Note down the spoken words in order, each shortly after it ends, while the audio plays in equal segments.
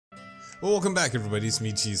Well, welcome back everybody, it's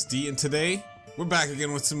me GSD, and today we're back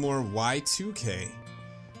again with some more Y2K.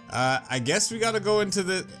 I guess we gotta go into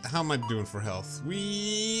the... How am I doing for health?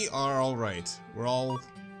 We are alright. We're all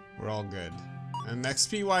good. And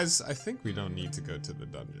XP wise, I think we don't need to go to the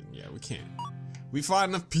dungeon. Yeah, we can. We fought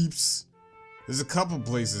enough peeps. There's a couple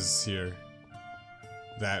places here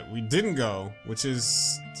that we didn't go, which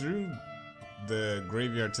is through the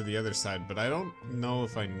graveyard to the other side, but I don't know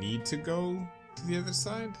if I need to go to the other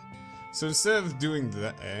side. So instead of doing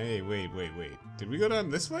that, hey, wait. Did we go down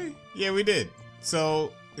this way? Yeah, we did.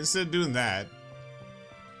 So instead of doing that,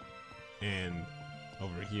 and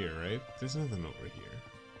over here, right? There's nothing over here.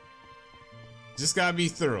 Just gotta be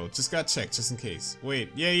thorough. Just gotta check, just in case. Wait,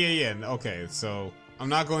 yeah. Okay, so I'm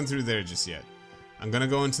not going through there just yet. I'm gonna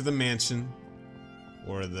go into the mansion,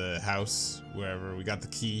 or the house, wherever. We got the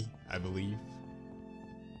key, I believe.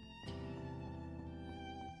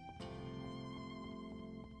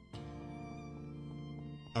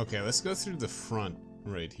 Okay, let's go through the front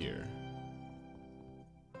right here.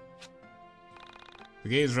 The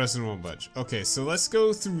gate is resting, won't budge. Okay, so let's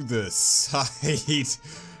go through the side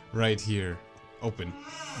right here. Open.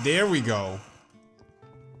 There we go.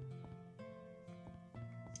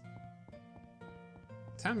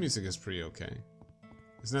 Town music is pretty okay.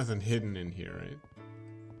 There's nothing hidden in here, right?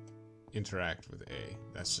 Interact with A.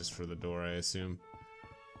 That's just for the door, I assume.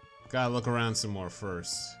 Gotta look around some more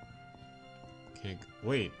first. Can't...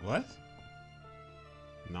 Wait, what?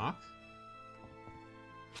 Knock?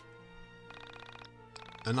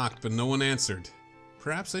 I knocked, but no one answered.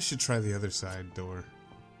 Perhaps I should try the other side door.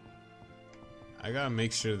 I gotta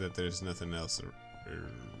make sure that there's nothing else.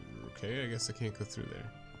 Okay, I guess I can't go through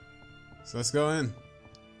there. So let's go in.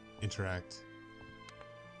 Interact.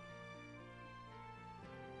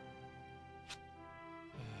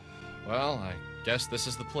 Well, I guess this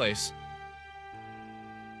is the place.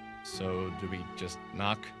 So, do we just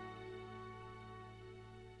knock?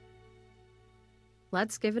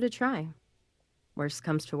 Let's give it a try. Worst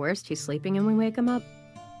comes to worst, he's sleeping and we wake him up.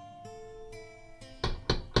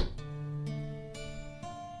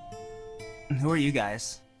 Who are you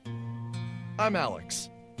guys? I'm Alex.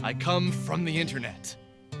 I come from the internet.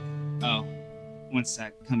 Oh, one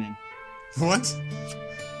sec, come in. What?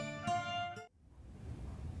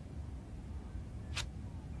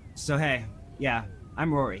 So hey, yeah,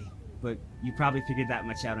 I'm Rory, but you probably figured that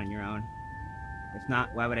much out on your own. If not,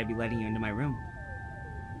 why would I be letting you into my room?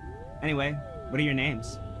 Anyway, what are your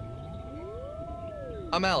names?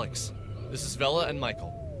 I'm Alex. This is Vela and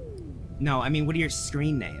Michael. No, I mean, what are your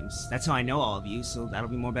screen names? That's how I know all of you, so that'll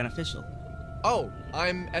be more beneficial. Oh,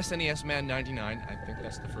 I'm SNES Man 99. I think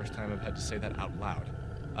that's the first time I've had to say that out loud.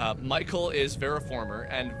 Michael is Veriformer,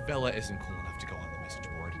 and Vela isn't cool enough to go on the message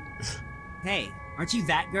board. Hey, aren't you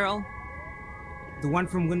that girl? The one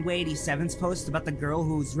from Windway 87's post about the girl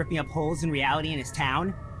who's ripping up holes in reality in his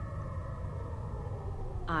town?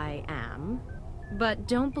 I am. But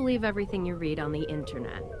don't believe everything you read on the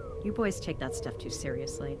internet. You boys take that stuff too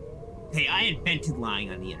seriously. Hey, I invented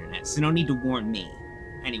lying on the internet, so no need to warn me.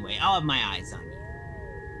 Anyway, I'll have my eyes on you.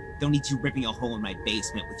 Don't need you ripping a hole in my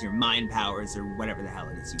basement with your mind powers or whatever the hell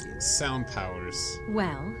it is you do. Sound powers.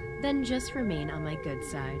 Well, then just remain on my good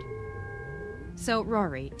side. So,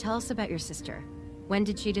 Rory, tell us about your sister. When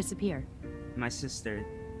did she disappear? My sister,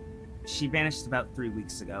 she vanished about 3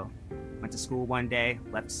 weeks ago. Went to school one day,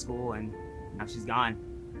 left school, and now she's gone.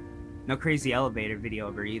 No crazy elevator video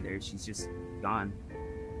of her either, she's just gone.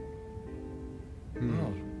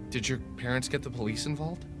 Oh. Did your parents get the police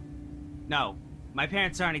involved? No, my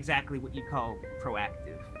parents aren't exactly what you call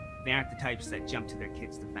proactive. They aren't the types that jump to their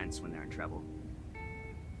kids' defense when they're in trouble.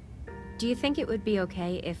 Do you think it would be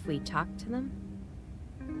okay if we talked to them?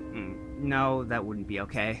 No, that wouldn't be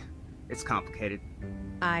okay. It's complicated.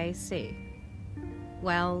 I see.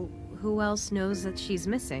 Well, who else knows that she's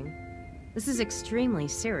missing? This is extremely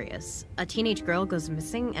serious. A teenage girl goes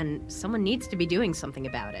missing and someone needs to be doing something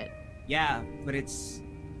about it. Yeah, but it's...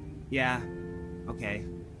 Yeah, okay,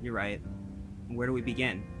 you're right. Where do we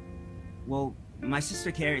begin? Well, my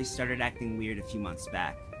sister Carrie started acting weird a few months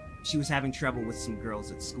back. She was having trouble with some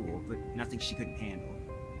girls at school, but nothing she couldn't handle.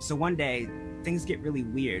 So one day, things get really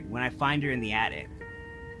weird when I find her in the attic.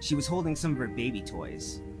 She was holding some of her baby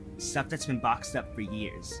toys, stuff that's been boxed up for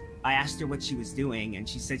years. I asked her what she was doing, and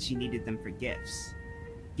she said she needed them for gifts.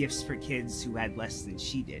 Gifts for kids who had less than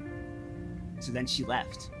she did. So then she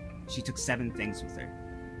left. She took 7 things with her.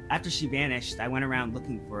 After she vanished, I went around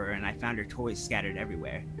looking for her and I found her toys scattered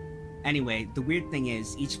everywhere. Anyway, the weird thing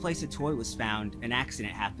is, each place a toy was found, an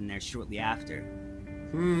accident happened there shortly after.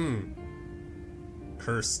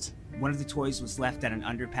 Cursed. One of the toys was left at an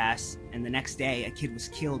underpass, and the next day, a kid was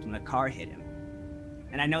killed when a car hit him.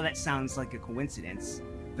 And I know that sounds like a coincidence,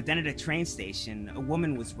 but then at a train station, a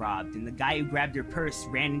woman was robbed, and the guy who grabbed her purse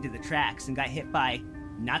ran into the tracks and got hit by,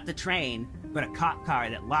 not the train, but a cop car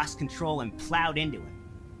that lost control and plowed into him.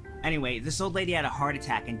 Anyway, this old lady had a heart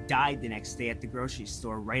attack and died the next day at the grocery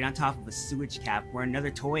store right on top of a sewage cap where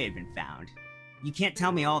another toy had been found. You can't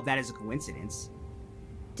tell me all of that is a coincidence.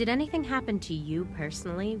 Did anything happen to you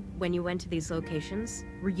personally when you went to these locations?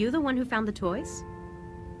 Were you the one who found the toys?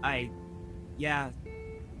 Yeah,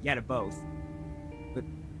 to both. But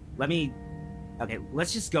okay,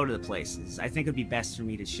 let's just go to the places. I think it'd be best for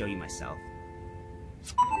me to show you myself.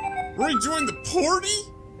 Rory joined the party?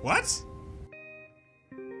 What?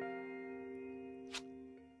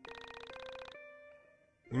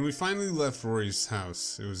 When we finally left Rory's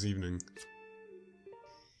house, it was evening.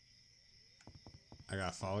 I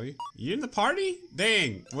gotta follow you. You in the party?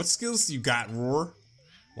 Dang, what skills do you got, Roar?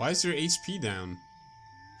 Why is your HP down?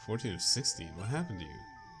 14 of 16, what happened to you?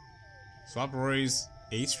 Swap Rory's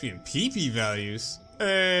HP and PP values?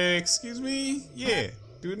 Excuse me? Yeah,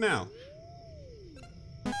 do it now.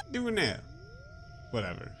 Do it now.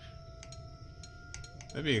 Whatever.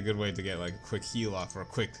 That'd be a good way to get like a quick heal off or a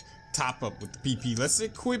quick top up with the PP. Let's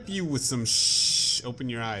equip you with some open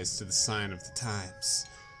your eyes to the sign of the times.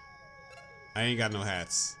 I ain't got no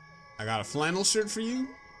hats. I got a flannel shirt for you.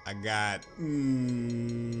 I got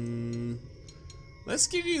let's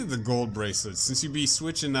give you the gold bracelet since you be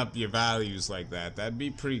switching up your values like that. That'd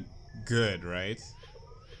be pretty good, right?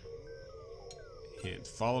 Hint.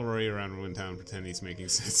 Follow Rory around Ruin Town, pretend he's making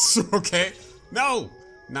sense. Okay. No!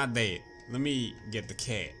 Not that. Let me get the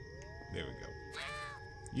cat. There we go.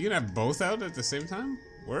 You can have both out at the same time?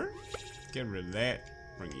 Where? Get rid of that.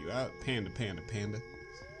 Bring you out. Panda, panda, panda.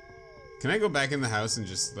 Can I go back in the house and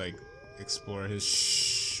just, like, explore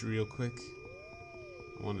his real quick?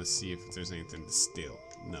 I want to see if there's anything to steal.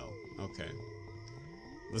 No. Okay.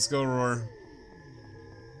 Let's go, Roar.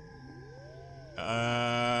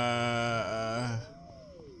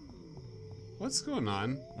 What's going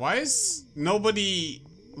on? Why is nobody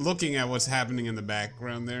looking at what's happening in the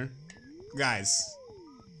background there? Guys,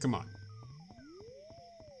 come on.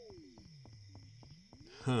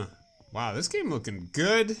 Huh. Wow, this game looking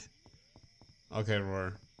good. Okay,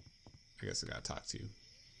 Roar. I guess I gotta talk to you.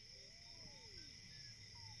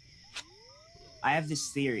 I have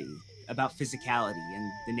this theory about physicality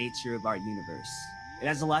and the nature of our universe. It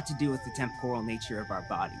has a lot to do with the temporal nature of our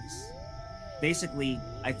bodies. Basically,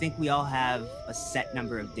 I think we all have a set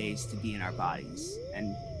number of days to be in our bodies,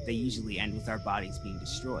 and they usually end with our bodies being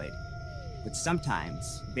destroyed. But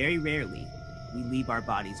sometimes, very rarely, we leave our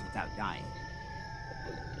bodies without dying.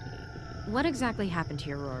 What exactly happened to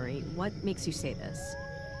you, Rory? What makes you say this?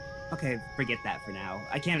 Okay, forget that for now.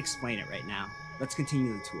 I can't explain it right now. Let's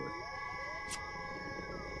continue the tour.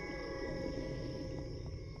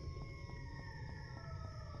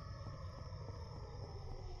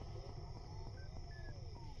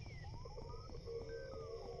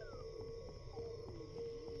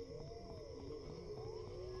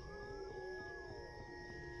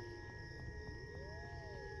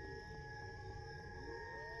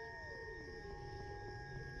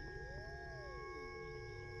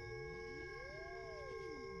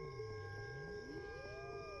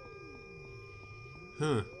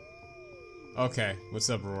 Huh. Okay, what's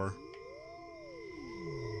up, Roar?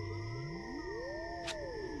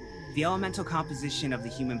 The elemental composition of the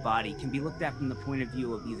human body can be looked at from the point of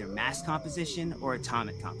view of either mass composition or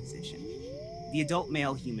atomic composition. The adult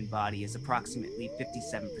male human body is approximately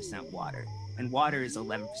 57% water, and water is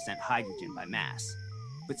 11% hydrogen by mass,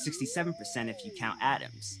 but 67% if you count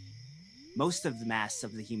atoms. Most of the mass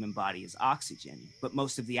of the human body is oxygen, but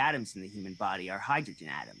most of the atoms in the human body are hydrogen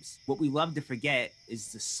atoms. What we love to forget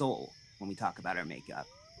is the soul when we talk about our makeup.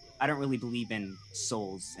 I don't really believe in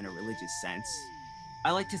souls in a religious sense.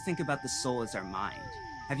 I like to think about the soul as our mind.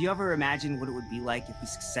 Have you ever imagined what it would be like if we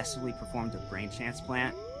successfully performed a brain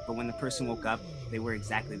transplant, but when the person woke up, they were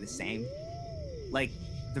exactly the same? Like,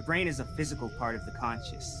 the brain is a physical part of the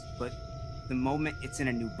conscious, but the moment it's in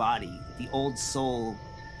a new body, the old soul,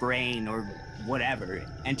 brain, or whatever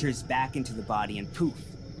enters back into the body and poof,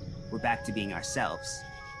 we're back to being ourselves.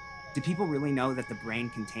 Do people really know that the brain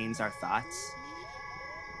contains our thoughts?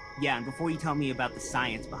 Yeah, and before you tell me about the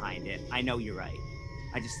science behind it, I know you're right.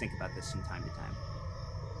 I just think about this from time to time.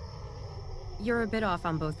 You're a bit off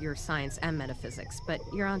on both your science and metaphysics, but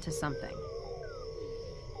you're onto something.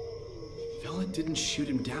 Vela didn't shoot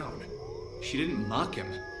him down. She didn't mock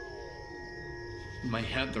him. In my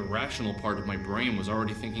head, the rational part of my brain was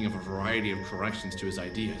already thinking of a variety of corrections to his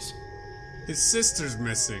ideas. His sister's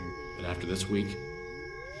missing. But after this week,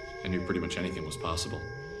 I knew pretty much anything was possible.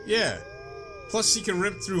 Yeah. Plus, she can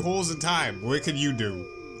rip through holes in time. What could you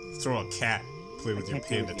do? Throw a cat. Play with your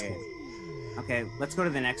panda toy. Okay, let's go to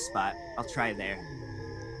the next spot. I'll try there.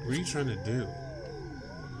 What are you trying to do?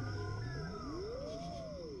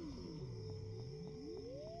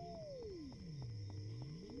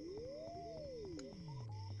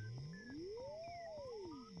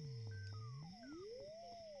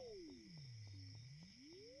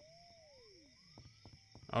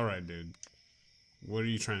 Alright, dude. What are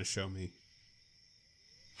you trying to show me?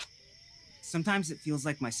 Sometimes it feels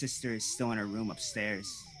like my sister is still in her room upstairs.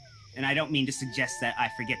 And I don't mean to suggest that I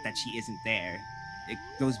forget that she isn't there. It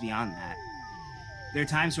goes beyond that. There are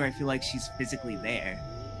times where I feel like she's physically there.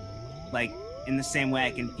 Like, in the same way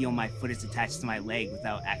I can feel my foot is attached to my leg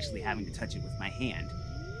without actually having to touch it with my hand.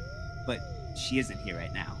 But she isn't here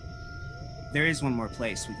right now. There is one more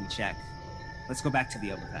place we can check. Let's go back to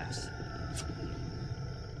the overpass.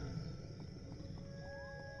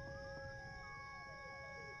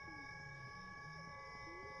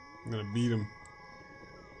 I'm gonna beat him.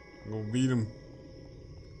 I'm gonna beat him.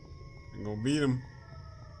 I'm gonna beat him.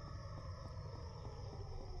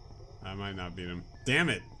 I might not beat him. Damn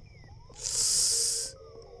it!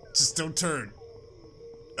 Just don't turn.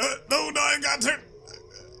 No, I got turned.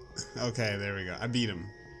 Okay, there we go. I beat him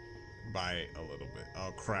by a little bit.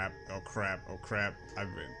 Oh crap! Oh crap! Oh crap! I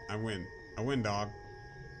win! I win! I win, dog.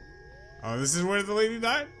 Oh, this is where the lady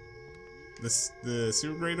died. The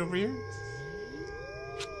sewer grate over here.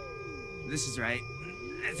 This is right.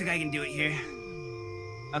 I think I can do it here.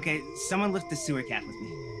 Okay, someone lift the sewer cat with me.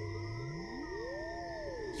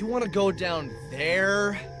 You want to go down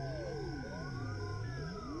there?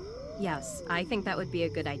 Yes, I think that would be a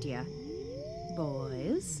good idea.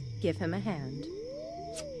 Boys, give him a hand.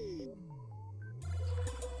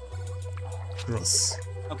 Gross.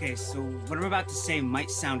 Okay, so what I'm about to say might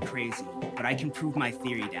sound crazy, but I can prove my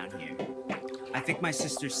theory down here. I think my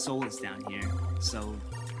sister's soul is down here, so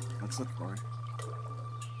let's look for her.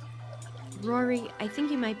 Rory, I think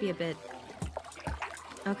you might be a bit...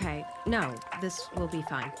 Okay, no, this will be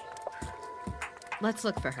fine. Let's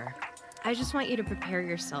look for her. I just want you to prepare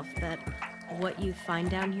yourself that what you find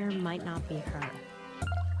down here might not be her.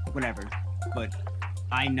 Whatever, but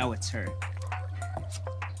I know it's her.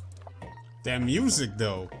 That music,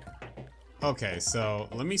 though. Okay, so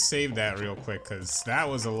let me save that real quick, because that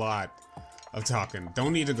was a lot of talking.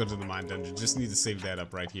 Don't need to go to the mine dungeon, just need to save that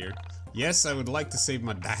up right here. Yes, I would like to save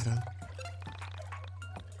my data.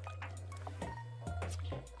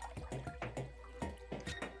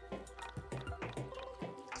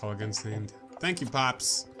 Call against hand. Thank you,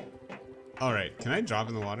 Pops. Alright, can I drop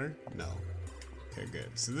in the water? No. Okay, good.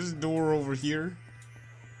 So there's a door over here.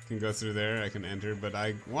 I can go through there, I can enter, but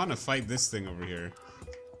I want to fight this thing over here.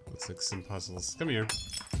 Looks like some puzzles. Come here.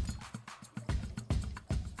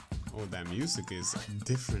 Oh, that music is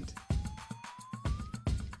different.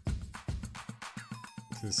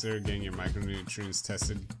 Consider getting your micronutrients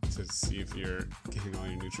tested to see if you're getting all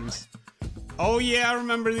your nutrients. Oh yeah, I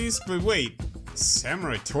remember these, but wait.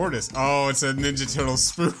 Samurai Tortoise. Oh, it's a Ninja Turtle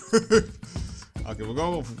spoof. Okay, we're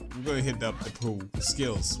gonna hit up the pool.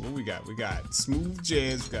 Skills. What we got? We got Smooth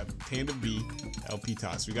Jazz, we got Panda B, LP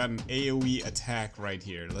Toss. We got an AoE attack right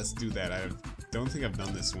here. Let's do that. I don't think I've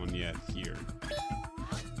done this one yet here.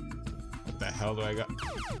 What the hell do I got?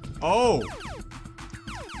 Oh!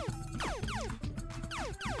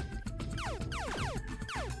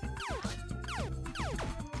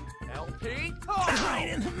 LP? Right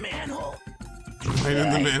in the manhole. Right in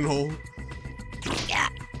the manhole. Yeah.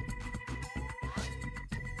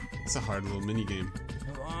 It's a hard little mini game.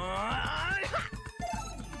 Crap.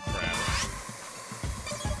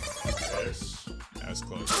 That was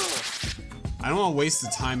close. I don't want to waste the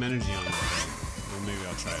time energy on it. Well, maybe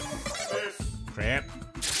I'll try it. Crap.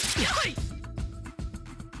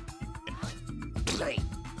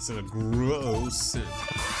 It's a gross scent.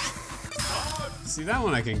 See, that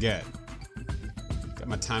one I can get. Got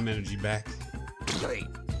my time energy back.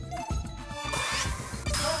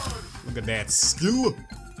 Look at that skill.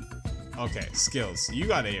 Okay, skills. You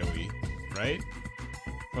got AoE, right?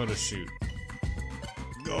 Photo shoot.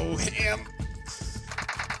 Go ham.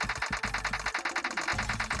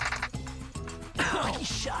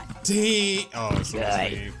 Shot. Dang. Oh, it's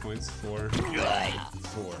 28 points. 4.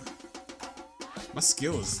 4. My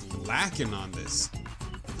skill is lacking on this.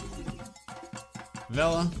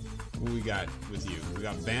 Vela, what we got with you? We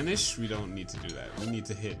got Banish. We don't need to do that. We need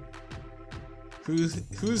to hit. Who's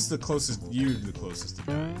the closest? You're the closest to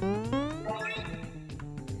dying.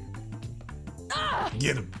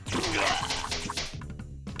 Get him.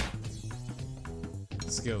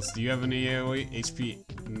 It's skills. Do you have any AoE HP?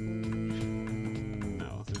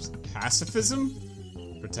 No. There's pacifism?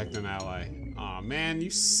 Protect an ally. Aw, man,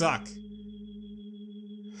 you suck.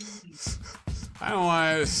 I don't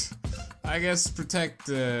want. I guess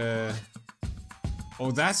protect. Oh,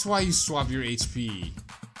 that's why you swap your HP.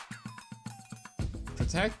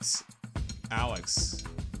 Protect Alex.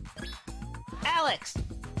 Alex!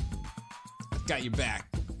 I've got your back.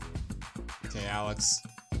 Okay, Alex.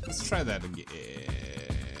 Let's try that again.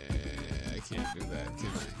 I can't do that, can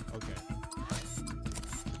I? Okay.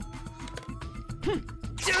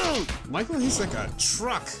 Dude! Michael, he's like a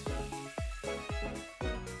truck.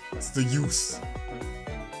 It's the youth.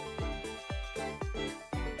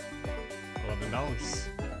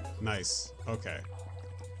 $11. Nice. Okay.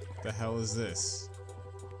 The hell is this?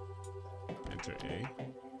 Enter A.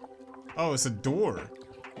 Oh, it's a door.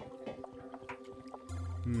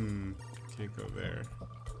 Can't go there.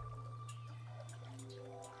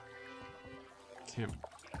 Can't.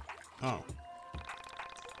 Oh.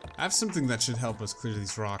 I have something that should help us clear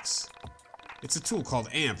these rocks. It's a tool called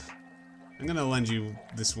Amp. I'm gonna lend you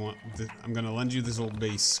this one. I'm gonna lend you this old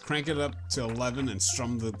bass. Crank it up to 11 and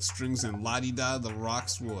strum the strings, and la-di-da, the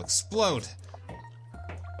rocks will explode.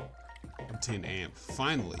 Obtain Amp.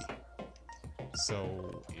 Finally.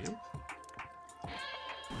 So, Amp?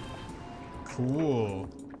 Cool.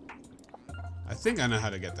 I think I know how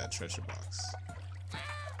to get that treasure box.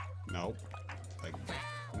 Nope. Like,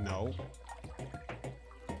 no.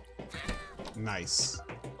 Nice.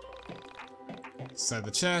 Inside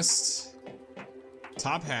the chest.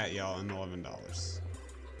 Top hat, y'all, and $11.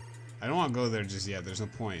 I don't want to go there just yet. There's no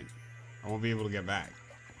point. I won't be able to get back.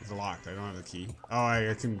 It's locked. I don't have the key. Oh,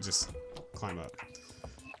 I can just climb up.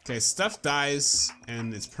 Okay, stuff dies,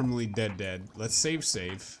 and it's permanently dead. Let's save,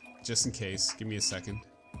 just in case. Give me a second.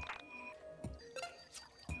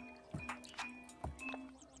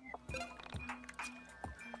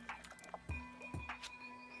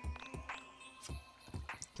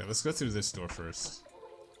 Okay, let's go through this door first.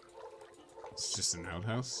 It's just an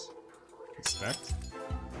outhouse. Inspect.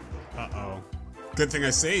 Uh-oh. Good thing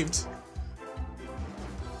I saved.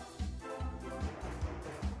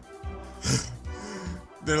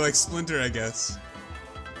 They're like Splinter, I guess.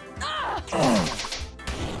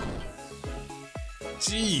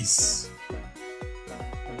 Jeez.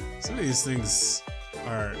 Some of these things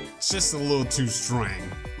are just a little too strong.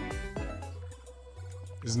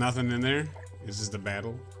 There's nothing in there. It's just a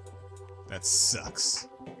battle. That sucks.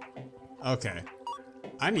 Okay.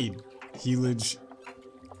 I need healage.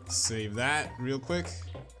 Save that real quick.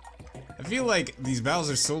 I feel like these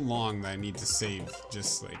battles are so long that I need to save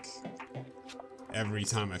just like every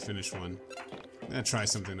time I finish one. I'm gonna try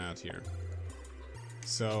something out here.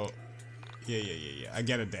 So, yeah. I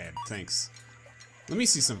get it, Dad. Thanks. Let me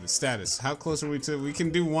see something. Status. How close are we to? We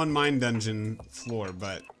can do one mine dungeon floor,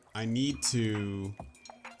 but I need to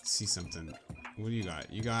see something. What do you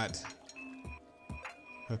got? You got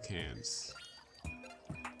hook hands.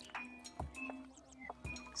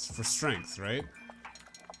 It's for strength, right?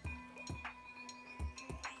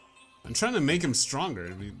 I'm trying to make him stronger.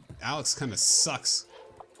 I mean, Alex kind of sucks.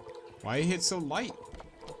 Why he hit so light?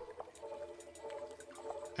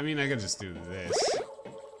 I mean, I could just do this.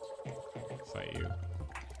 Fight you.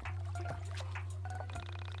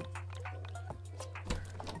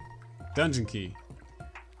 Dungeon key.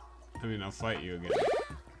 I mean, I'll fight you again.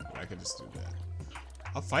 I could just do that.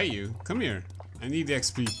 I'll fight you. Come here. I need the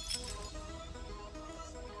XP.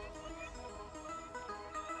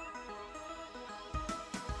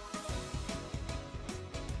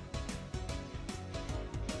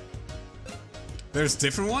 There's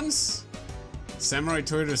different ones? Samurai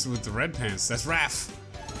Tortoise with the red pants. That's Raph.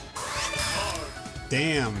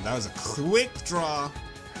 Damn, that was a quick draw.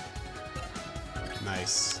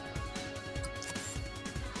 Nice.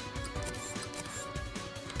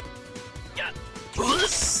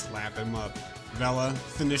 Slap him up. Vela,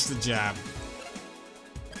 finish the jab.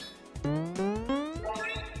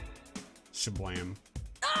 Shablam.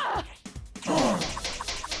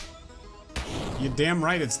 You're damn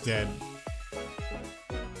right it's dead.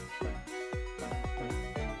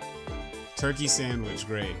 Turkey sandwich,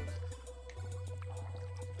 great.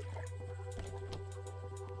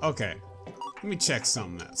 Okay, let me check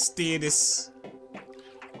something out. Status.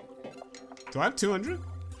 Do I have 200?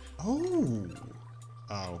 Oh.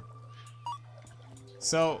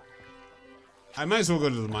 So, I might as well go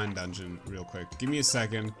to the mine dungeon real quick. Give me a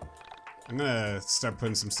second. I'm gonna start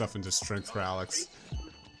putting some stuff into strength for Alex.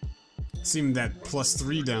 Seeing that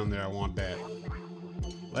 +3 down there, I want that.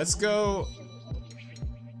 Let's go.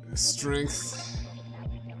 Strength.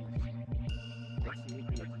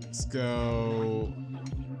 Let's go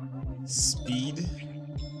Speed.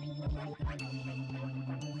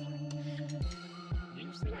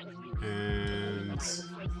 And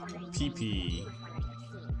PP.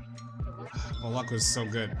 Well, luck was so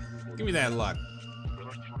good. Give me that luck.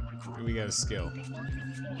 And we got a skill.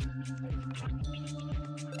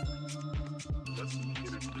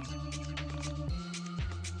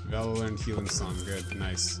 Vela learned healing song. Good,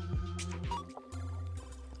 nice.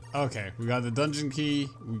 Okay, we got the dungeon key.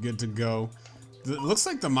 We good to go. It looks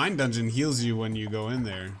like the mine dungeon heals you when you go in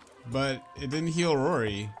there, but it didn't heal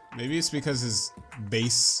Rory. Maybe it's because his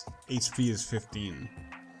base HP is 15.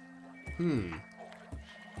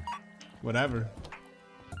 Whatever.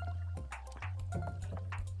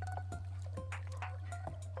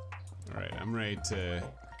 Alright, I'm ready to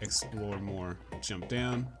explore more. Jump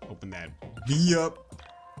down, open that B up.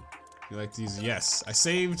 You like these? Yes, I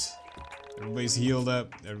saved. Everybody's healed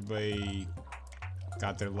up. Everybody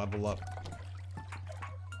got their level up.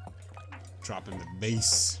 Dropping the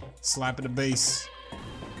base. Slapping the base.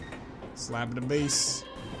 Slapping the base.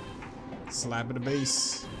 Slapping the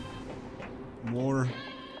base. More.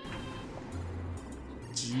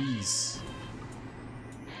 Jeez.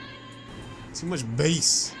 Too much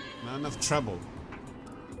bass. Not enough treble.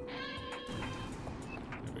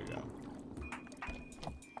 There we go.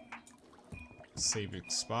 Saving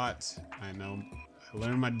spot. I know. I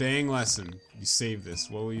learned my dang lesson. You save this.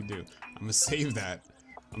 What will you do? I'm gonna save that.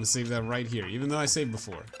 I'm gonna save that right here. Even though I saved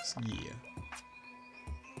before. So, yeah.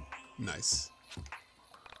 Nice.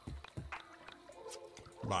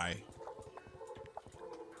 Bye.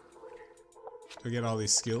 Do I get all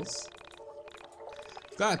these skills?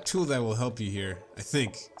 I've got a tool that will help you here, I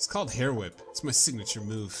think. It's called Hair Whip. It's my signature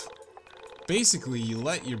move. Basically, you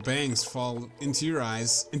let your bangs fall into your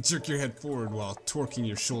eyes and jerk your head forward while torquing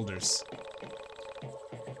your shoulders.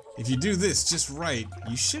 If you do this just right,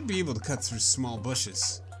 you should be able to cut through small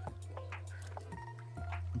bushes.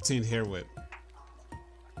 Obtained Hair Whip.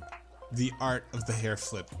 The art of the hair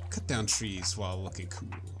flip. Cut down trees while looking cool.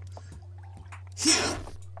 Here.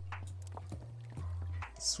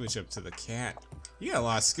 Switch up to the cat. You got a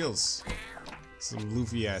lot of skills. Some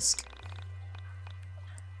Luffy-esque.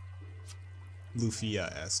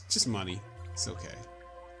 Luffy-esque. Just money. It's okay.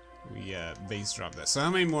 We base drop that. So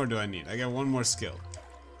how many more do I need? I got one more skill.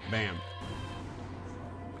 Bam.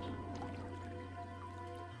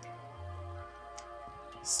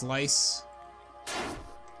 Slice.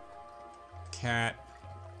 Cat.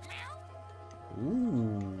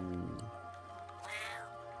 Ooh.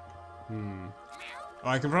 Oh,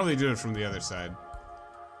 I can probably do it from the other side.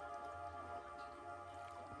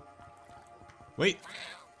 Wait.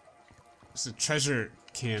 There's a treasure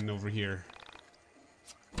can over here.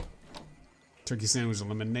 Turkey sandwich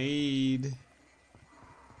lemonade.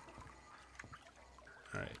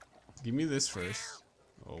 Alright. Give me this first.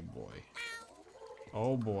 Oh boy.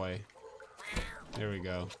 Oh boy. There we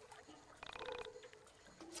go.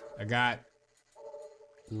 I got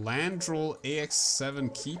Landroll AX7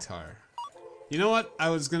 Keytar. You know what I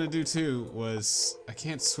was gonna do too was I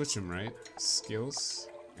can't switch them, right? Skills?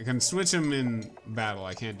 I can switch them in battle.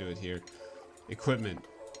 I can't do it here. Equipment.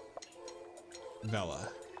 Vela.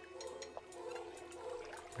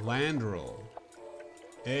 Landroll.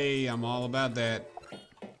 Hey, I'm all about that.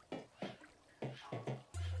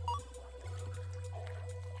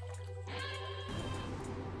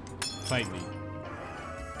 Fight me.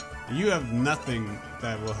 You have nothing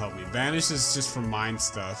that will help me. Banish is just for mind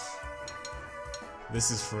stuff. This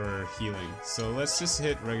is for healing. So let's just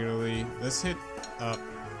hit regularly. Let's hit up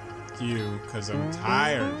you, because I'm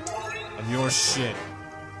tired of your shit.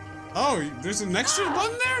 Oh, there's an extra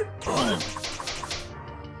button there?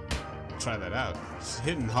 Try that out. It's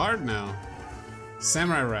hitting hard now.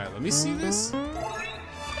 Samurai Rat. Let me see this.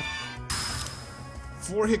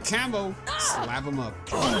 4-hit combo. Slap him up.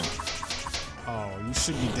 Oh, you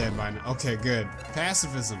should be dead by now. Okay, good.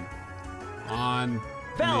 Pacifism. On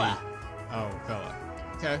Bella. me. Oh, Bella.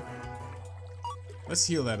 Okay. Let's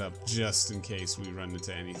heal that up just in case we run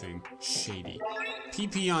into anything shady.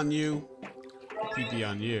 PP on you. PP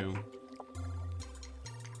on you.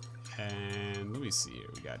 And let me see here.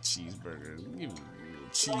 We got cheeseburger.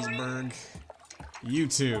 Cheeseburger. You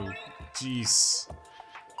two. Jeez.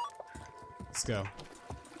 Let's go.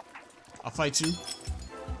 I'll fight you.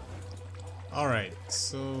 Alright,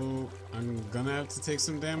 so I'm gonna have to take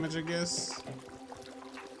some damage, I guess.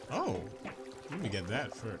 Oh, let me get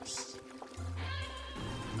that first.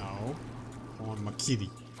 No, I want my kitty.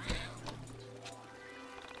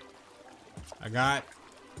 I got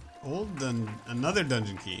another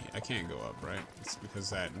dungeon key. I can't go up, right? It's because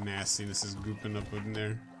that nastiness is grouping up in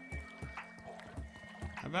there.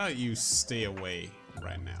 How about you stay away?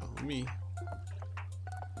 right now. Let me...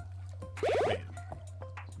 Bam.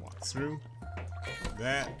 Walk through. Do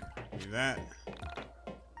that.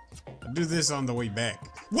 I'll do this on the way back.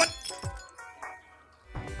 What?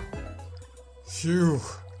 Phew.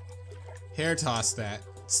 Hair toss that.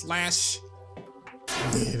 Slash.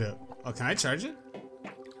 Hit up. Oh, can I charge it?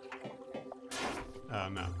 Oh,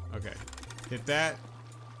 no. Okay. Hit that.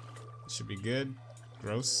 Should be good.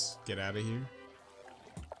 Gross. Get out of here.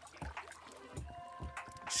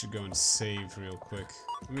 Should go and save real quick.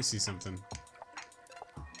 Let me see something.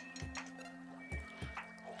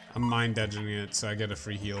 I'm mind dodging it, so I get a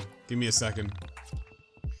free heal. Give me a second.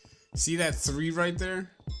 See that 3 right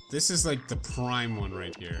there? This is like the prime one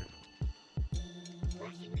right here.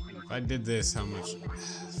 If I did this, how much?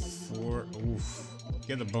 4. Oof.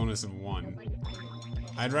 Get the bonus of 1.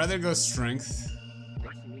 I'd rather go strength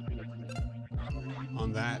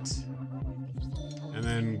on that. And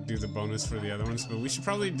then do the bonus for the other ones. But we should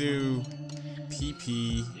probably do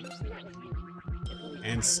PP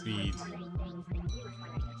and speed.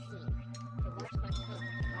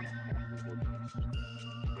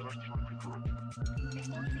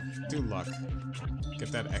 Do luck.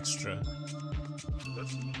 Get that extra.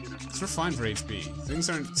 So we're fine for HP. Things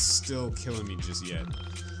aren't still killing me just yet.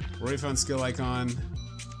 Already found skill icon.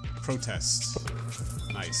 Protest.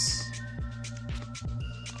 Nice.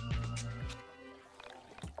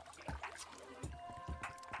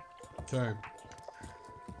 Okay.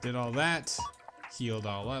 Did all that. Healed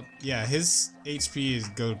all up. Yeah, his HP is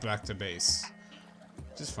goes back to base.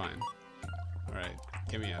 Just fine. Alright,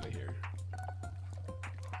 get me out of here.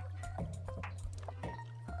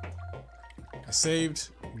 I saved.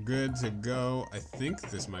 Good to go. I think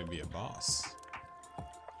this might be a boss.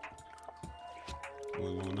 We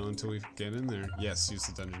won't know until we get in there. Yes, use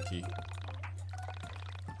the dungeon key.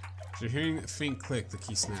 If you're hearing a faint click, the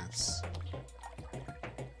key snaps.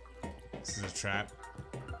 This is a trap.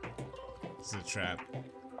 This is a trap.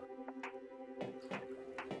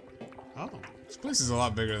 Oh, this place is a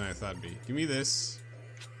lot bigger than I thought it'd be. Give me this.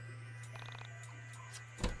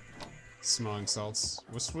 Smelling salts.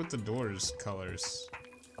 What's with the doors colors?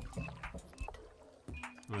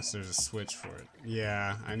 Unless there's a switch for it.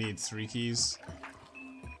 Yeah, I need 3 keys.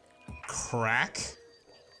 Crack?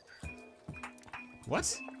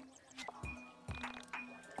 What?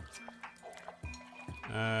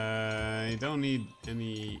 I don't need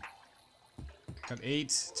any. Got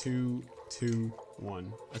 8, 2, 2,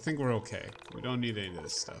 1. I think we're okay. We don't need any of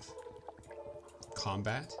this stuff.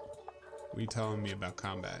 Combat? What are you telling me about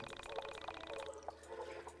combat?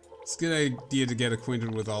 It's a good idea to get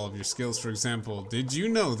acquainted with all of your skills. For example, did you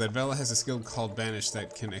know that Vela has a skill called Banish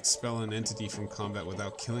that can expel an entity from combat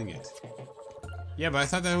without killing it? Yeah, but I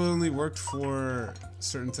thought that only worked for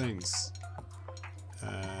certain things.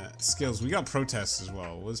 Skills. We got Protest as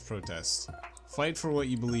well. What is Protest? Fight for what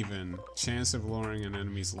you believe in. Chance of lowering an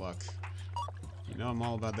enemy's luck. You know I'm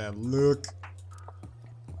all about that luck.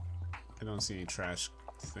 I don't see any trash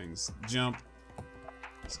things. Jump.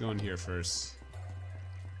 Let's go in here first.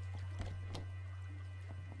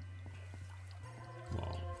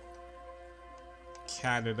 Well,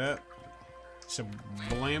 cat it up.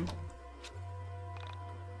 Shablam.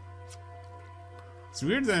 It's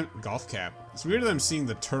weird that golf cap. It's weird that I'm seeing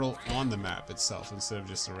the turtle on the map itself instead of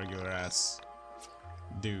just a regular ass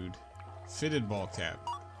dude. Fitted ball cap.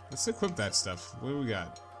 Let's equip that stuff. What do we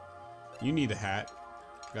got? You need a hat.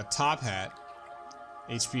 We got top hat.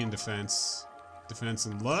 HP and defense. Defense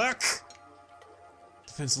and luck.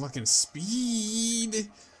 Defense, luck, and speed.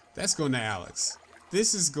 That's going to Alex.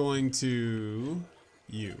 This is going to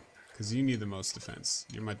you, because you need the most defense.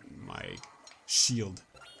 You're my shield.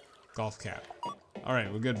 Golf cap.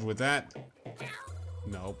 Alright, we're good with that.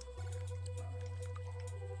 Nope.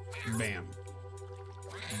 Bam.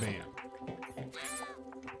 Bam.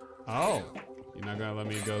 Oh! You're not gonna let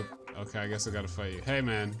me go. Okay, I guess I gotta fight you. Hey,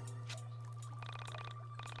 man.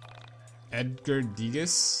 Edgar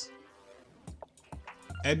Degas?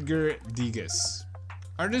 Edgar Degas.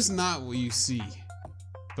 Art is not what you see,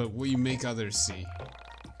 but what you make others see.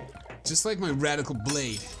 Just like my radical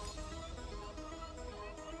blade.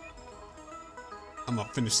 I'm gonna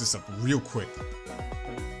finish this up real quick.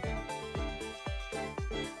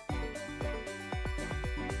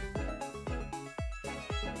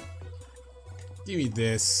 Give me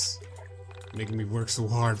this. Making me work so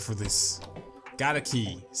hard for this. Got a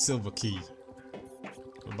key. Silver key.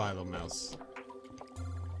 Goodbye, little mouse.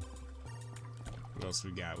 What else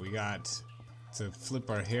we got? We got to flip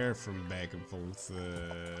our hair from back and forth.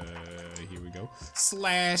 Here we go.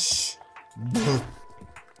 Slash.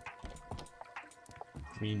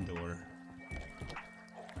 Green door.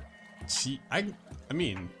 I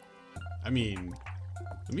mean,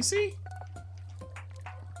 let me see.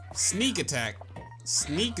 Sneak attack.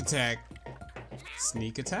 Sneak attack.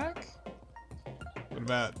 Sneak attack? What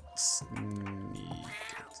about sneak?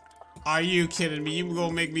 Are you kidding me? You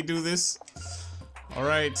gonna make me do this?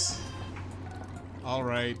 Alright.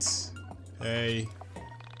 Alright. Hey.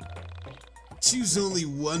 Choose only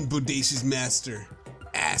one bodacious master.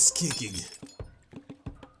 Ass kicking.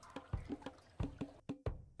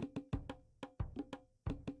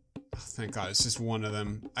 Oh, thank God, it's just one of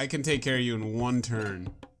them. I can take care of you in one turn.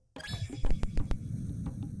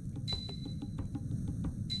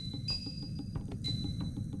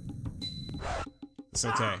 It's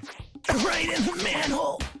okay. Right in the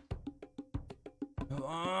manhole.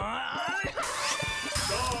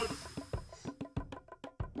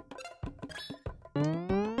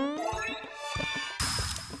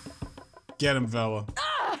 Get him, Vela.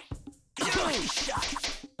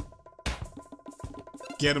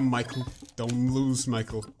 Get him, Michael. Don't lose,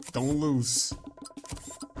 Michael. Don't lose.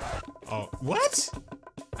 Oh, what?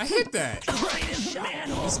 I hit that.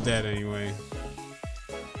 He's dead anyway.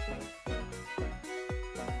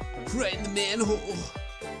 Right in the manhole.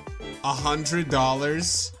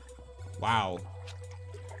 $100. Wow.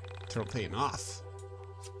 Turtle paying off.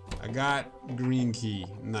 I got green key.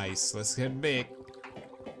 Nice. Let's head back.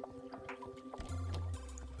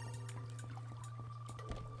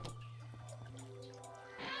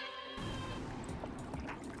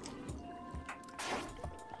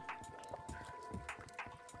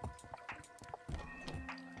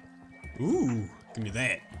 Ooh, give me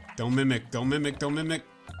that. Don't mimic, don't mimic, don't mimic.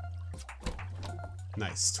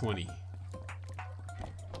 Nice, 20.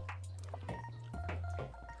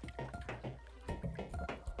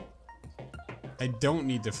 I don't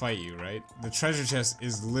need to fight you, right? The treasure chest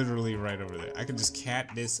is literally right over there. I could just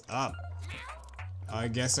cat this up. I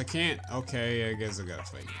guess I can't. Okay, I guess I gotta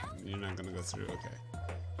fight you. You're not gonna go through, okay.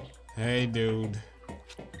 Hey, dude.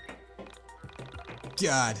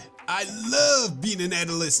 God, I love being an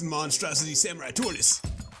adolescent monstrosity samurai tortoise.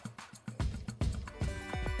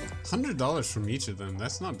 $100 from each of them.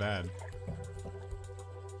 That's not bad.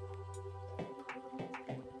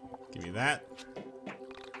 Give me that.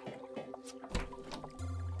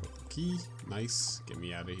 Purple key. Nice. Get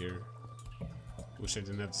me out of here. Wish I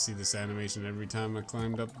didn't have to see this animation every time I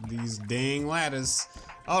climbed up these dang ladders.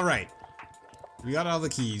 Alright. We got all the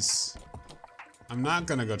keys. I'm not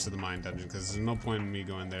gonna go to the mine dungeon because there's no point in me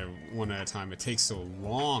going there one at a time. It takes so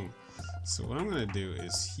long. So what I'm gonna do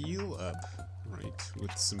is heal up, right,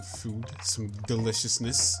 with some food, some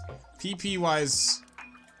deliciousness. PP wise,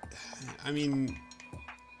 I mean,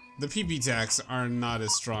 the PP attacks are not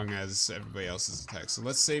as strong as everybody else's attacks. So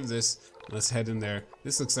let's save this. Let's head in there.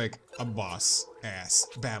 This looks like a boss ass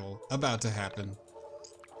battle about to happen.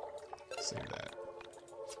 Save that.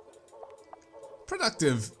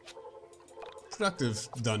 Productive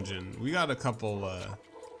dungeon. We got a couple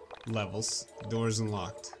levels. Doors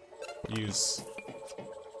unlocked. Use.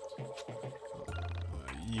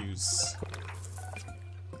 Use.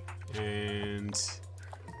 And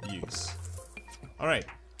use. Alright,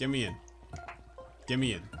 get me in. Get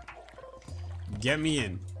me in. Get me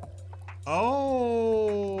in.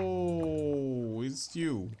 Oh, it's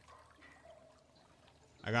you.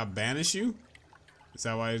 I got banish you? Is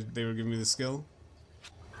that why they were giving me the skill?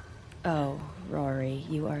 Oh, Rory,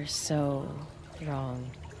 you are so wrong.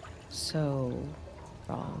 So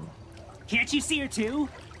wrong. Can't you see her too?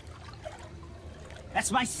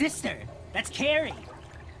 That's my sister. That's Carrie.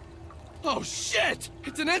 Oh shit!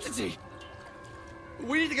 It's an entity!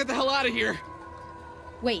 We need to get the hell out of here!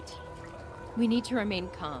 Wait. We need to remain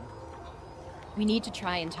calm. We need to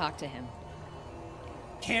try and talk to him.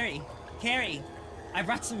 Carrie, I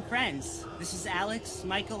brought some friends. This is Alex,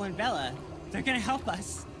 Michael, and Bella. They're gonna help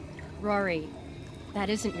us. Rory, that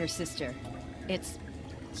isn't your sister. It's...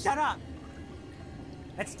 Shut up!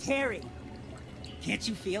 That's Carrie. Can't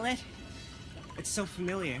you feel it? It's so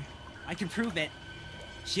familiar. I can prove it.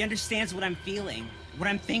 She understands what I'm feeling, what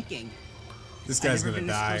I'm thinking. This guy's gonna die. I've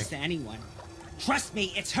never been this close to anyone. Trust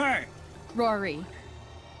me, it's her! Rory.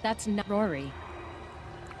 That's not Rory.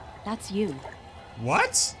 That's you.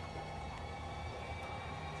 What?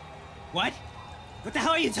 What? What the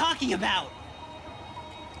hell are you talking about?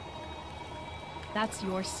 That's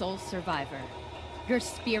your soul survivor. Your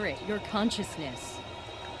spirit, your consciousness.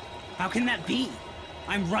 How can that be?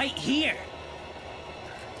 I'm right here!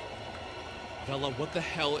 Bella, what the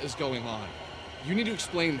hell is going on? You need to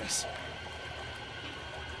explain this.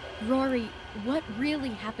 Rory, what really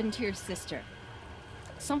happened to your sister?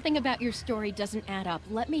 Something about your story doesn't add up.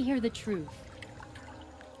 Let me hear the truth.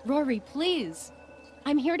 Rory, please.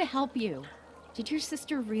 I'm here to help you. Did your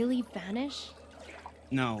sister really vanish?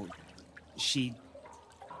 No, she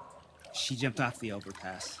jumped off the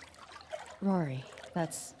overpass. Rory,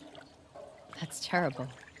 that's terrible.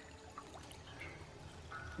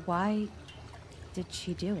 Why did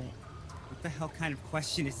she do it? What the hell kind of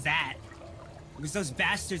question is that? It was those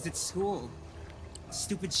bastards at school.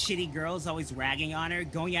 Stupid, shitty girls always ragging on her,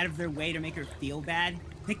 going out of their way to make her feel bad,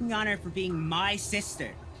 picking on her for being my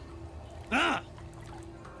sister. Ugh!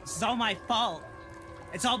 This is all my fault.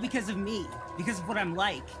 It's all because of me, because of what I'm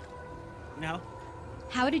like. You know?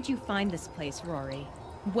 How did you find this place, Rory?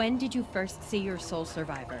 When did you first see your soul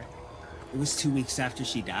survivor? It was 2 weeks after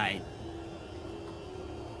she died.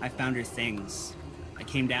 I found her things. I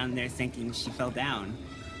came down there thinking she fell down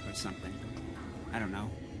or something. I don't know.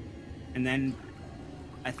 And then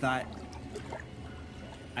I thought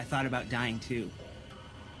about dying too.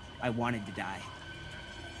 I wanted to die.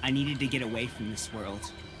 I needed to get away from this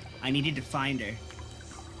world. I needed to find her.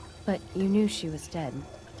 But you knew she was dead,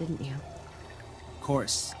 didn't you? Of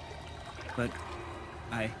course. But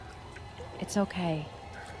It's okay.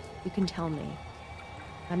 You can tell me.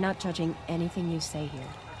 I'm not judging anything you say here.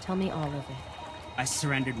 Tell me all of it. I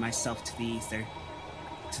surrendered myself to the ether.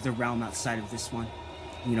 To the realm outside of this one.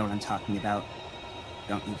 You know what I'm talking about,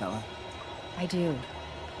 don't you, Bella? I do.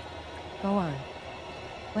 Go on.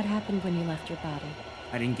 What happened when you left your body?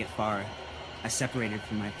 I didn't get far. I separated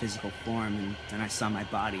from my physical form, and then I saw my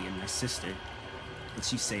body and my sister.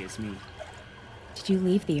 What you say is me. Did you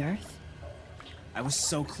leave the Earth? I was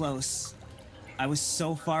so close. I was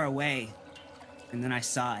so far away. And then I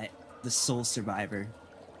saw it. The soul survivor.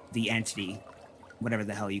 The entity. Whatever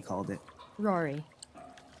the hell you called it. Rory,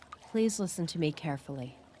 please listen to me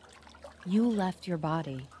carefully. You left your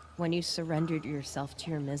body when you surrendered yourself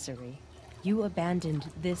to your misery. You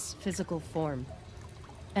abandoned this physical form,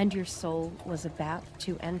 and your soul was about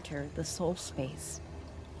to enter the soul space.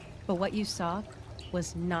 But what you saw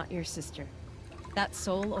was not your sister. That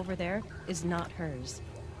soul over there is not hers.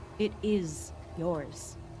 It is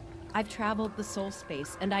yours. I've traveled the soul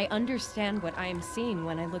space, and I understand what I am seeing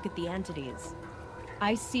when I look at the entities.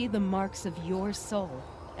 I see the marks of your soul,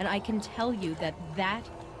 and I can tell you that that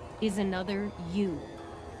is another you.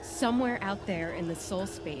 Somewhere out there in the soul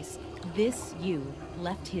space, this you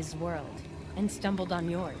left his world and stumbled on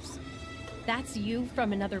yours. That's you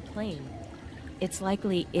from another plane. It's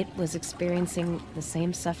likely it was experiencing the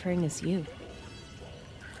same suffering as you.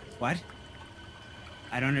 What?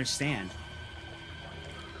 I don't understand.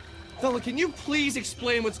 Bella, can you please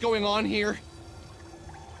explain what's going on here?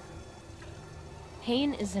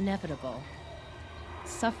 Pain is inevitable.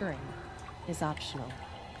 Suffering is optional.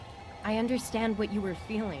 I understand what you were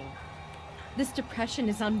feeling. This depression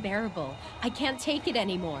is unbearable. I can't take it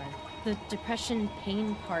anymore. The depression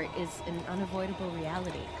pain part is an unavoidable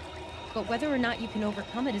reality. But whether or not you can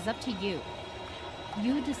overcome it is up to you.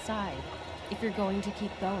 You decide if you're going to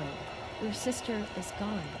keep going. Your sister is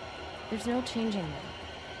gone. There's no changing that.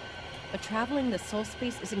 But traveling the soul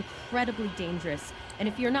space is incredibly dangerous, and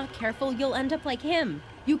if you're not careful, you'll end up like him.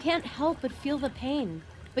 You can't help but feel the pain,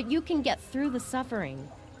 but you can get through the suffering.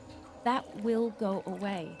 That will go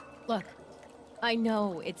away. Look, I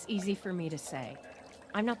know it's easy for me to say.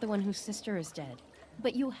 I'm not the one whose sister is dead.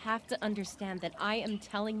 But you have to understand that I am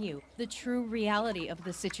telling you the true reality of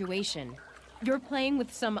the situation. You're playing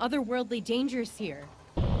with some otherworldly dangers here.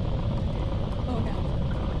 Oh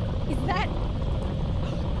no. Is that...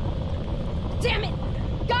 Damn it!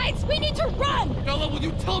 Guys, we need to run! Bella, will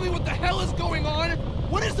you tell me what the hell is going on?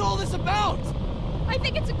 What is all this about? I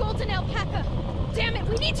think it's a golden alpaca. Damn it,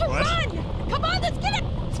 we need to run! Come on, let's get it!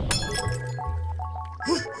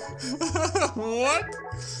 What?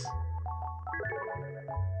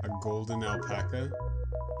 A golden alpaca?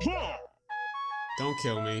 Don't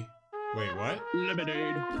kill me. Wait, what?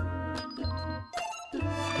 Lemonade.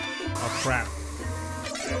 Oh crap.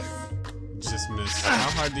 Just missed. How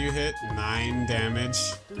hard do you hit? 9 damage.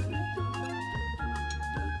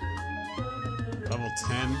 Level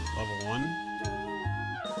 10, level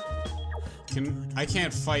 1. I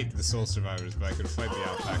can't fight the soul survivors, but I could fight the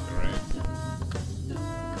alpaca, right?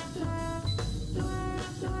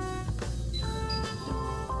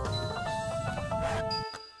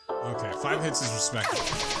 Okay, 5 hits is respectable.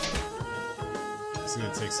 It's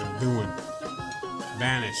gonna take some doing.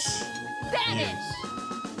 Vanish. Vanish! Yes.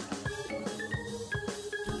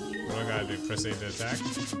 What do I gotta do? Press A to attack?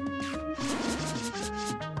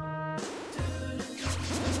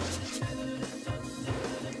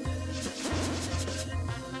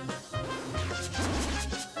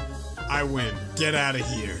 I win. Get out of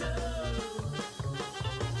here.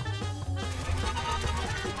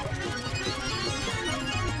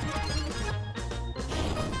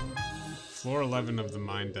 Floor 11 of the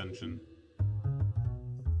mine dungeon.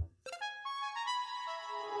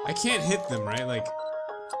 I can't hit them, right? Like,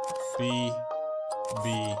 B,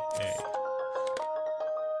 A.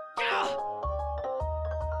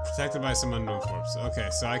 Protected by some unknown force. Okay,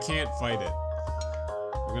 so I can't fight it.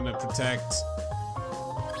 We're gonna protect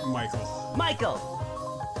Michael. Michael!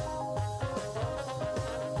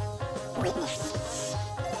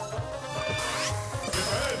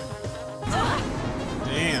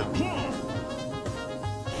 Damn.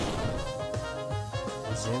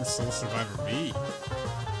 Absorb Soul Survivor B.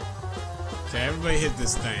 Okay, everybody hit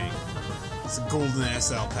this thing. It's a golden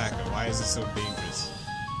ass alpaca. Why is it so dangerous?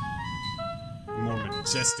 More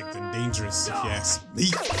majestic than dangerous, if you ask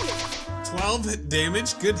me. 12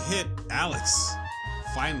 damage. Good hit, Alex.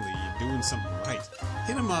 Finally, you're doing something right.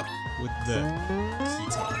 Hit him up with the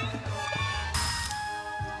guitar.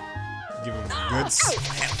 Give him a good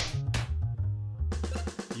slap.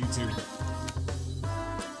 YouTube.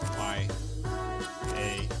 Y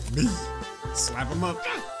A B. Slap him up.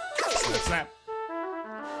 Slap, slap.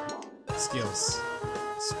 Skills.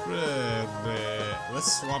 Spread the.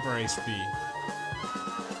 Let's swap our HP.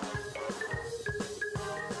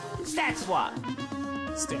 Stat swap!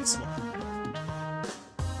 Stat swap.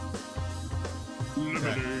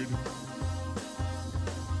 Limited.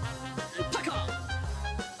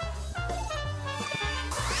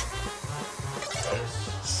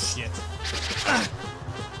 Shit.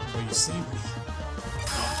 Well, you saved me.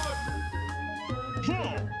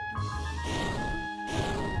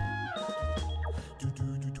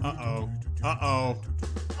 Uh-oh. Uh-oh.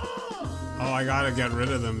 Oh, I gotta get rid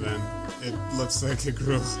of them then. It looks like it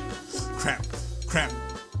grew. Crap. Crap.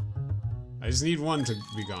 I just need one to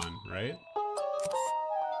be gone, right?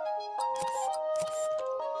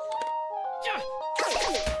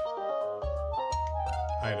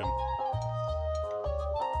 Item.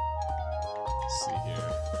 Let's see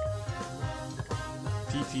here.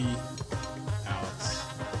 PP. Alex.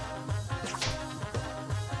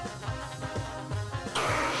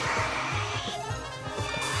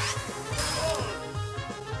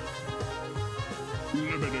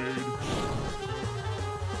 Limited.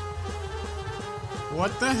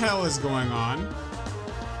 What the hell is going on?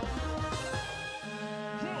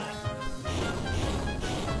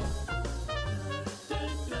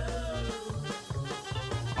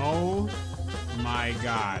 Oh my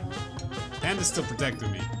god. Panda's still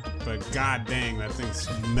protecting me, but god dang, that thing's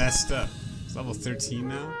messed up. It's level 13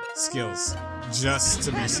 now. Skills. Just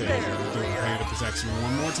to be safe. I'm doing Panda protection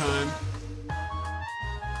one more time.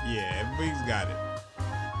 Yeah, everybody's got it.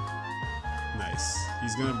 Nice.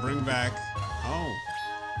 He's gonna bring back. Oh.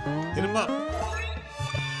 Hit him up.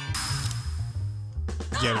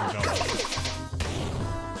 Get him, Bella.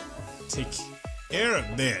 Take care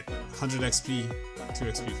of that. 100 XP, 2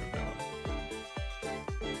 XP for Bella.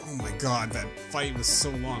 Oh my god, that fight was so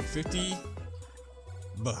long. 50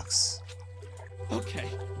 bucks. Okay,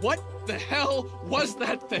 what the hell was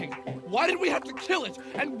that thing? Why did we have to kill it?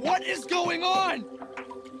 And what is going on?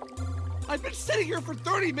 I've been sitting here for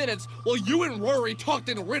 30 minutes while you and Rory talked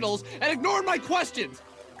in riddles and ignored my questions.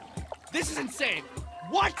 This is insane.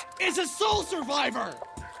 What is a soul survivor?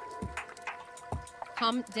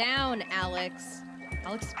 Calm down, Alex.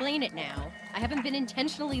 I'll explain it now. I haven't been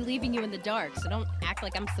intentionally leaving you in the dark, so don't act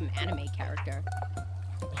like I'm some anime character.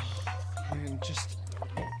 Man,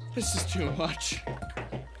 this is too much.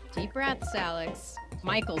 Deep breaths, Alex.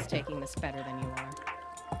 Michael's taking this better than you are.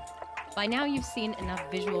 By now you've seen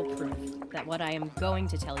enough visual proof that what I am going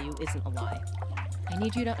to tell you isn't a lie. I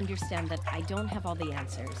need you to understand that I don't have all the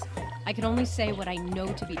answers. I can only say what I know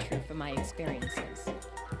to be true from my experiences.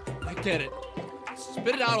 I get it.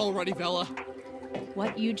 Spit it out already, Bella.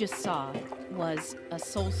 What you just saw was a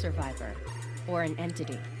soul survivor, or an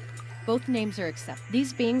entity. Both names are accepted.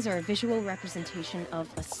 These beings are a visual representation of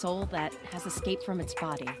a soul that has escaped from its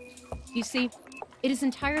body. You see, it is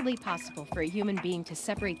entirely possible for a human being to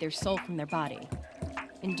separate their soul from their body.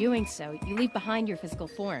 In doing so, you leave behind your physical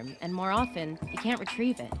form, and more often, you can't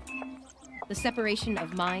retrieve it. The separation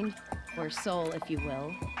of mind, or soul if you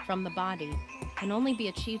will, from the body can only be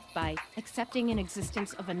achieved by accepting an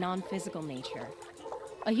existence of a non-physical nature.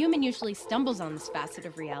 A human usually stumbles on this facet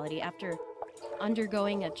of reality after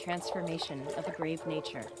undergoing a transformation of a grave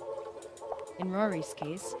nature. In Rory's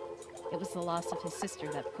case, it was the loss of his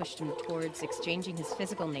sister that pushed him towards exchanging his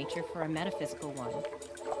physical nature for a metaphysical one.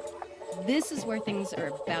 This is where things are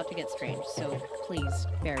about to get strange, so please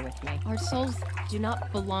bear with me. Our souls do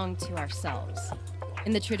not belong to ourselves,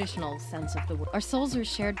 in the traditional sense of the word. Our souls are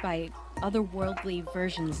shared by otherworldly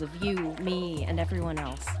versions of you, me, and everyone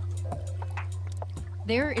else.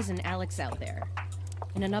 There is an Alex out there,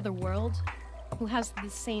 in another world, who has the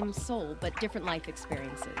same soul but different life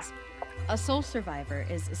experiences. A soul survivor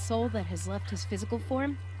is a soul that has left his physical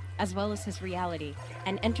form, as well as his reality,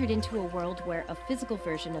 and entered into a world where a physical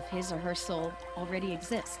version of his or her soul already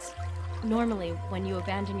exists. Normally, when you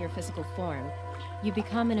abandon your physical form, you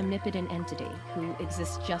become an omnipotent entity who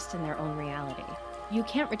exists just in their own reality. You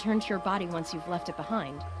can't return to your body once you've left it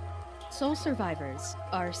behind. Soul survivors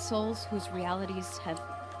are souls whose realities have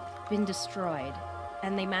been destroyed,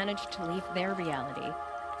 and they manage to leave their reality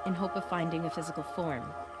in hope of finding a physical form.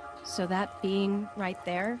 So that being right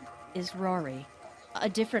there is Rory. A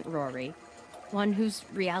different Rory. One whose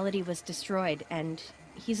reality was destroyed, and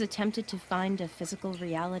he's attempted to find a physical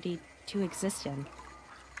reality to exist in.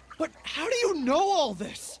 But how do you know all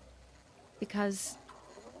this? Because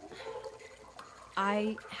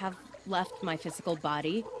I have left my physical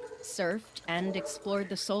body, surfed, and explored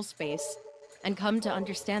the soul space, and come to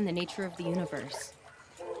understand the nature of the universe.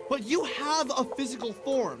 But you have a physical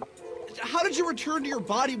form. How did you return to your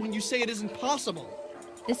body when you say it isn't possible?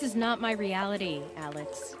 This is not my reality,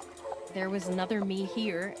 Alex. There was another me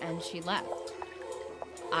here, and she left.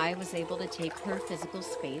 I was able to take her physical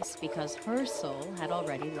space because her soul had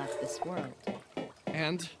already left this world.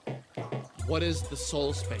 And what is the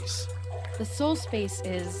soul space? The soul space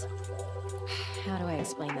is... How do I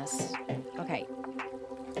explain this? Okay.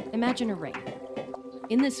 Imagine a ring.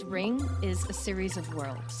 In this ring is a series of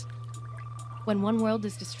worlds. When one world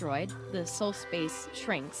is destroyed, the soul space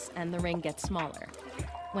shrinks and the ring gets smaller.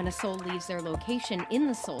 When a soul leaves their location in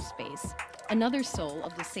the soul space, another soul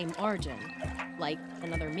of the same origin, like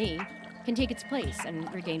another me, can take its place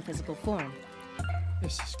and regain physical form.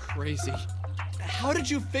 This is crazy. How did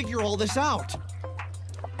you figure all this out?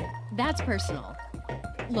 That's personal.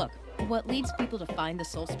 Look, what leads people to find the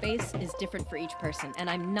soul space is different for each person, and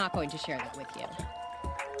I'm not going to share that with you.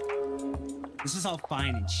 This is all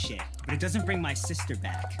fine and shit, but it doesn't bring my sister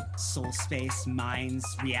back. Soul space, minds,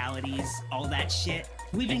 realities, all that shit.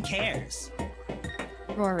 Who even cares?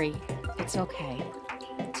 Rory, it's okay.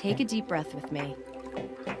 Take a deep breath with me.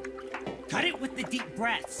 Cut it with the deep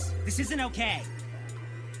breaths. This isn't okay.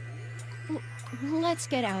 Let's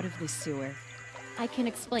get out of this sewer. I can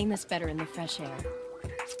explain this better in the fresh air.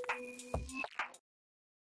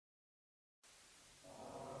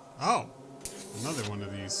 Oh, another one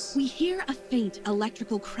of these. We hear a faint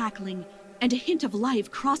electrical crackling, and a hint of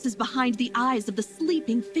life crosses behind the eyes of the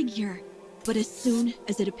sleeping figure. But as soon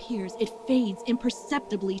as it appears, it fades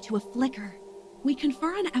imperceptibly to a flicker. We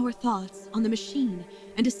confer on our thoughts on the machine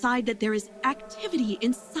and decide that there is activity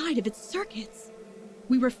inside of its circuits.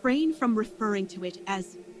 We refrain from referring to it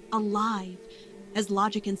as alive, as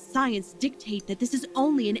logic and science dictate that this is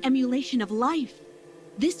only an emulation of life.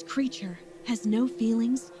 This creature has no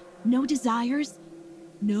feelings, no desires,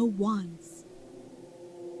 no wants.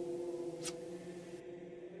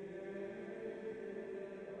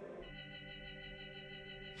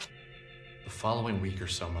 The following week or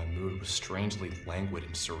so, my mood was strangely languid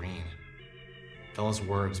and serene. Bella's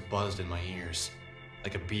words buzzed in my ears,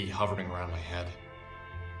 like a bee hovering around my head.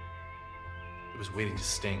 It was waiting to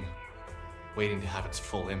sting, waiting to have its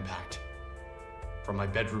full impact. From my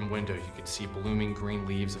bedroom window, you could see blooming green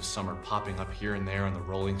leaves of summer popping up here and there on the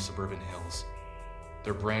rolling suburban hills,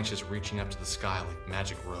 their branches reaching up to the sky like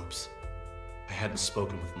magic ropes. I hadn't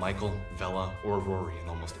spoken with Michael, Vella, or Rory in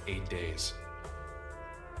almost 8 days.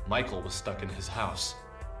 Michael was stuck in his house,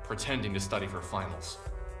 pretending to study for finals.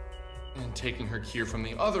 And taking her cue from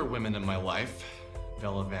the other women in my life,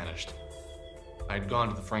 Vella vanished. I had gone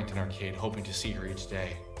to the Frankton arcade hoping to see her each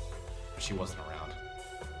day, but she wasn't around.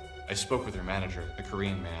 I spoke with her manager, the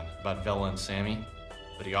Korean man, about Vella and Sammy,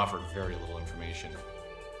 but he offered very little information.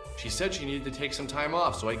 She said she needed to take some time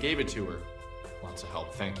off, so I gave it to her. Lots of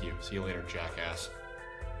help, thank you. See you later, jackass.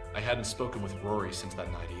 I hadn't spoken with Rory since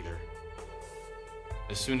that night either.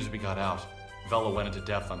 As soon as we got out, Vella went into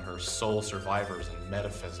depth on her soul survivors and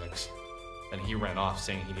metaphysics. Then he ran off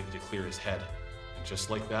saying he needed to clear his head. And just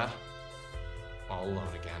like that, all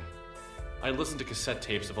alone again. I listened to cassette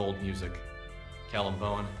tapes of old music. Callum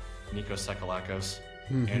Bowen, Nico Sekalakos,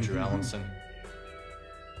 Andrew Allenson.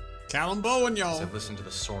 Callum Bowen, As y'all. I listened to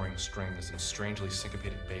the soaring strings and strangely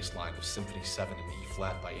syncopated bass line of Symphony 7 in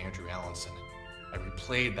E-flat by Andrew Allenson, I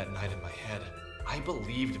replayed that night in my head. I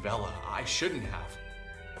believed Vella. I shouldn't have.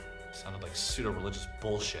 It sounded like pseudo-religious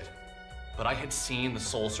bullshit. But I had seen the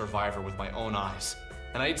soul survivor with my own eyes.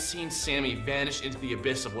 And I had seen Sammy vanish into the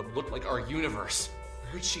abyss of what looked like our universe.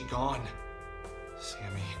 Where had she gone?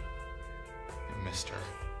 Sammy. I missed her.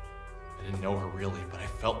 I didn't know her really, but I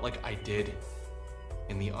felt like I did.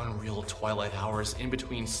 In the unreal twilight hours, in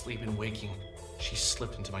between sleep and waking, she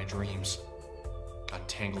slipped into my dreams. Got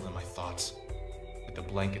tangled in my thoughts. like the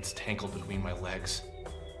blankets tangled between my legs,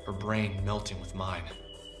 her brain melting with mine.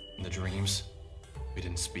 In the dreams, we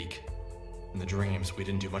didn't speak. In the dreams, we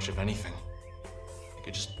didn't do much of anything. I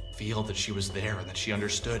could just feel that she was there and that she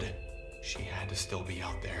understood. She had to still be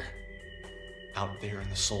out there. Out there in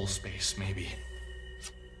the soul space, maybe.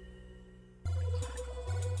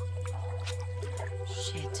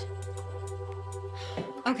 Shit.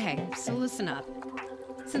 Okay, so listen up.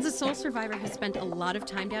 Since a soul survivor has spent a lot of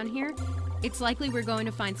time down here, it's likely we're going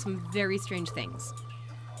to find some very strange things.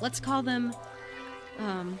 Let's call them,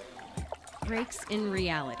 breaks in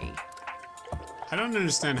reality. I don't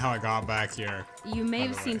understand how I got back here. You may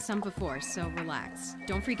have seen some before, so relax.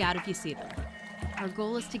 Don't freak out if you see them. Our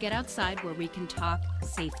goal is to get outside where we can talk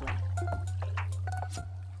safely.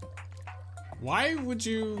 Why would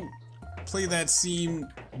you play that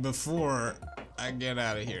scene before I get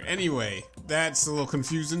out of here? Anyway, that's a little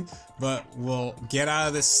confusing, but we'll get out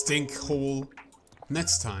of this stink hole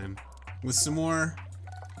next time with some more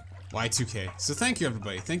Y2K. So thank you,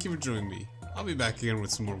 everybody. Thank you for joining me. I'll be back again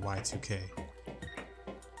with some more Y2K.